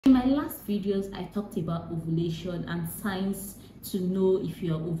my last videos, I talked about ovulation and signs to know if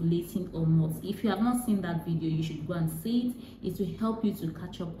you are ovulating or not. If you have not seen that video, you should go and see it. It will help you to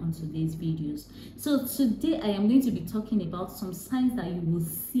catch up on today's videos. So today I am going to be talking about some signs that you will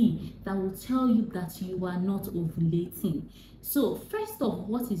see that will tell you that you are not ovulating. So first off,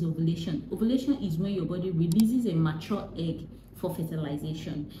 what is ovulation? Ovulation is when your body releases a mature egg for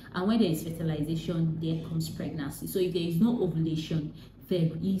fertilization, and when there is fertilization, there comes pregnancy. So if there is no ovulation,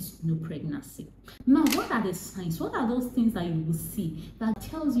 there is no pregnancy. Now, what are the signs? What are those things that you will see that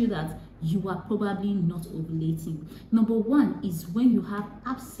tells you that you are probably not ovulating? Number one is when you have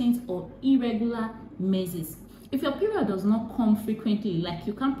absent or irregular menses. If your period does not come frequently, like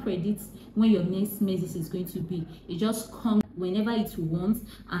you can't predict when your next menses is going to be, it just comes whenever it wants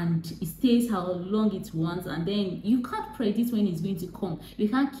and it stays how long it wants, and then you can't predict when it's going to come. You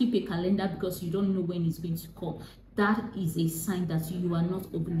can't keep a calendar because you don't know when it's going to come. That is a sign that you are not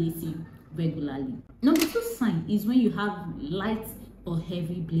ovulating regularly. Number two sign is when you have light or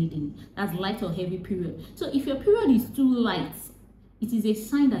heavy bleeding. That's light or heavy period. So if your period is too light, it is a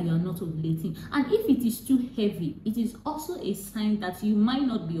sign that you are not ovulating. And if it is too heavy, it is also a sign that you might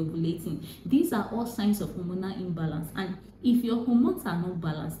not be ovulating. These are all signs of hormonal imbalance. And if your hormones are not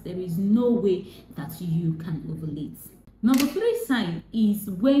balanced, there is no way that you can ovulate. Number three sign is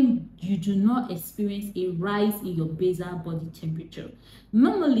when you do not experience a rise in your basal body temperature.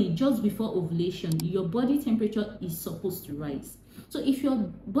 Normally, just before ovulation, your body temperature is supposed to rise. So if your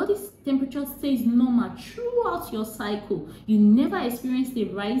body's temperature stays normal throughout your cycle, you never experience a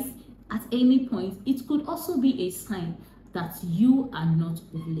rise at any point, it could also be a sign that you are not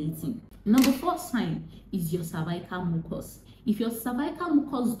ovulating. Number four sign is your cervical mucus. If your cervical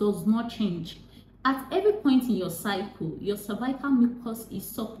mucus does not change, at every point in your cycle, your cervical mucus is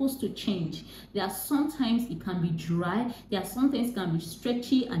supposed to change. There are sometimes it can be dry, there are sometimes it can be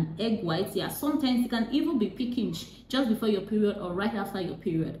stretchy and egg white, there are sometimes it can even be pinkish just before your period or right after your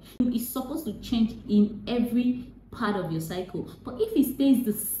period. It's supposed to change in every part of your cycle, but if it stays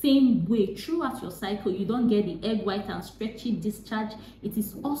the same way throughout your cycle, you don't get the egg white and stretchy discharge, it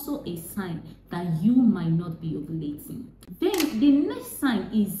is also a sign that you might not be ovulating. Then the next sign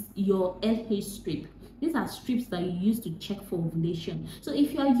is your LH strip. These are strips that you use to check for ovulation. So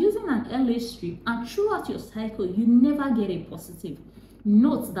if you are using an LH strip and throughout your cycle you never get a positive,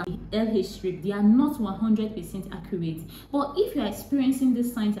 note that the LH strip, they are not 100% accurate. But if you are experiencing the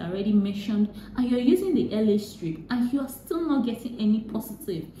signs I already mentioned and you're using the LH strip and you are still not getting any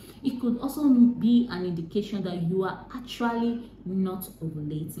positive, it could also be an indication that you are actually not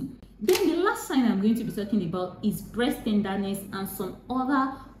ovulating. Then the last sign I'm going to be talking about is breast tenderness and some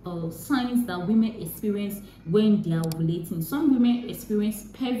other signs that women experience when they are ovulating. Some women experience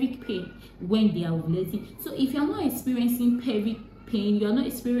pelvic pain when they are ovulating. So if you're not experiencing pelvic pain, you're not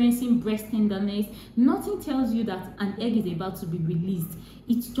experiencing breast tenderness, nothing tells you that an egg is about to be released.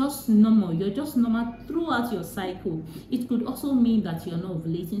 It's just normal. You're just normal throughout your cycle. It could also mean that you're not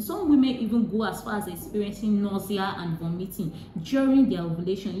ovulating. Some women even go as far as experiencing nausea and vomiting during their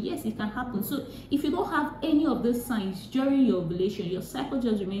ovulation. Yes, it can happen. So if you don't have any of those signs during your ovulation, your cycle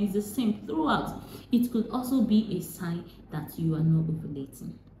just remains the same throughout, it could also be a sign that you are not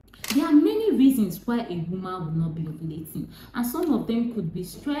ovulating. There are many reasons why a woman will not be ovulating, and some of them could be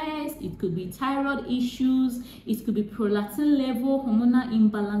stress, it could be thyroid issues, it could be prolactin level, hormonal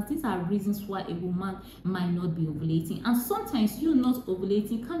imbalance. These are reasons why a woman might not be ovulating, and sometimes you not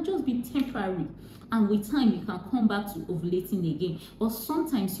ovulating can just be temporary, and with time you can come back to ovulating again. But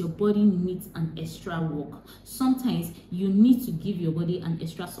sometimes your body needs an extra work. Sometimes you need to give your body an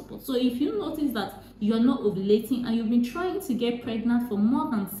extra support. So if you notice that you are not ovulating and you've been trying to get pregnant for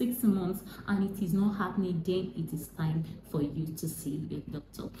more than 6 months and it is not happening, then it is time for you to see a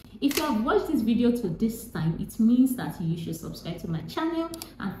doctor. If you have watched this video to this time, it means that you should subscribe to my channel,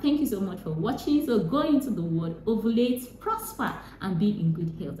 and thank you so much for watching. So go into the world, ovulate, prosper, and be in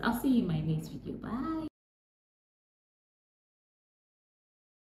good health. I'll see you in my next video. Bye.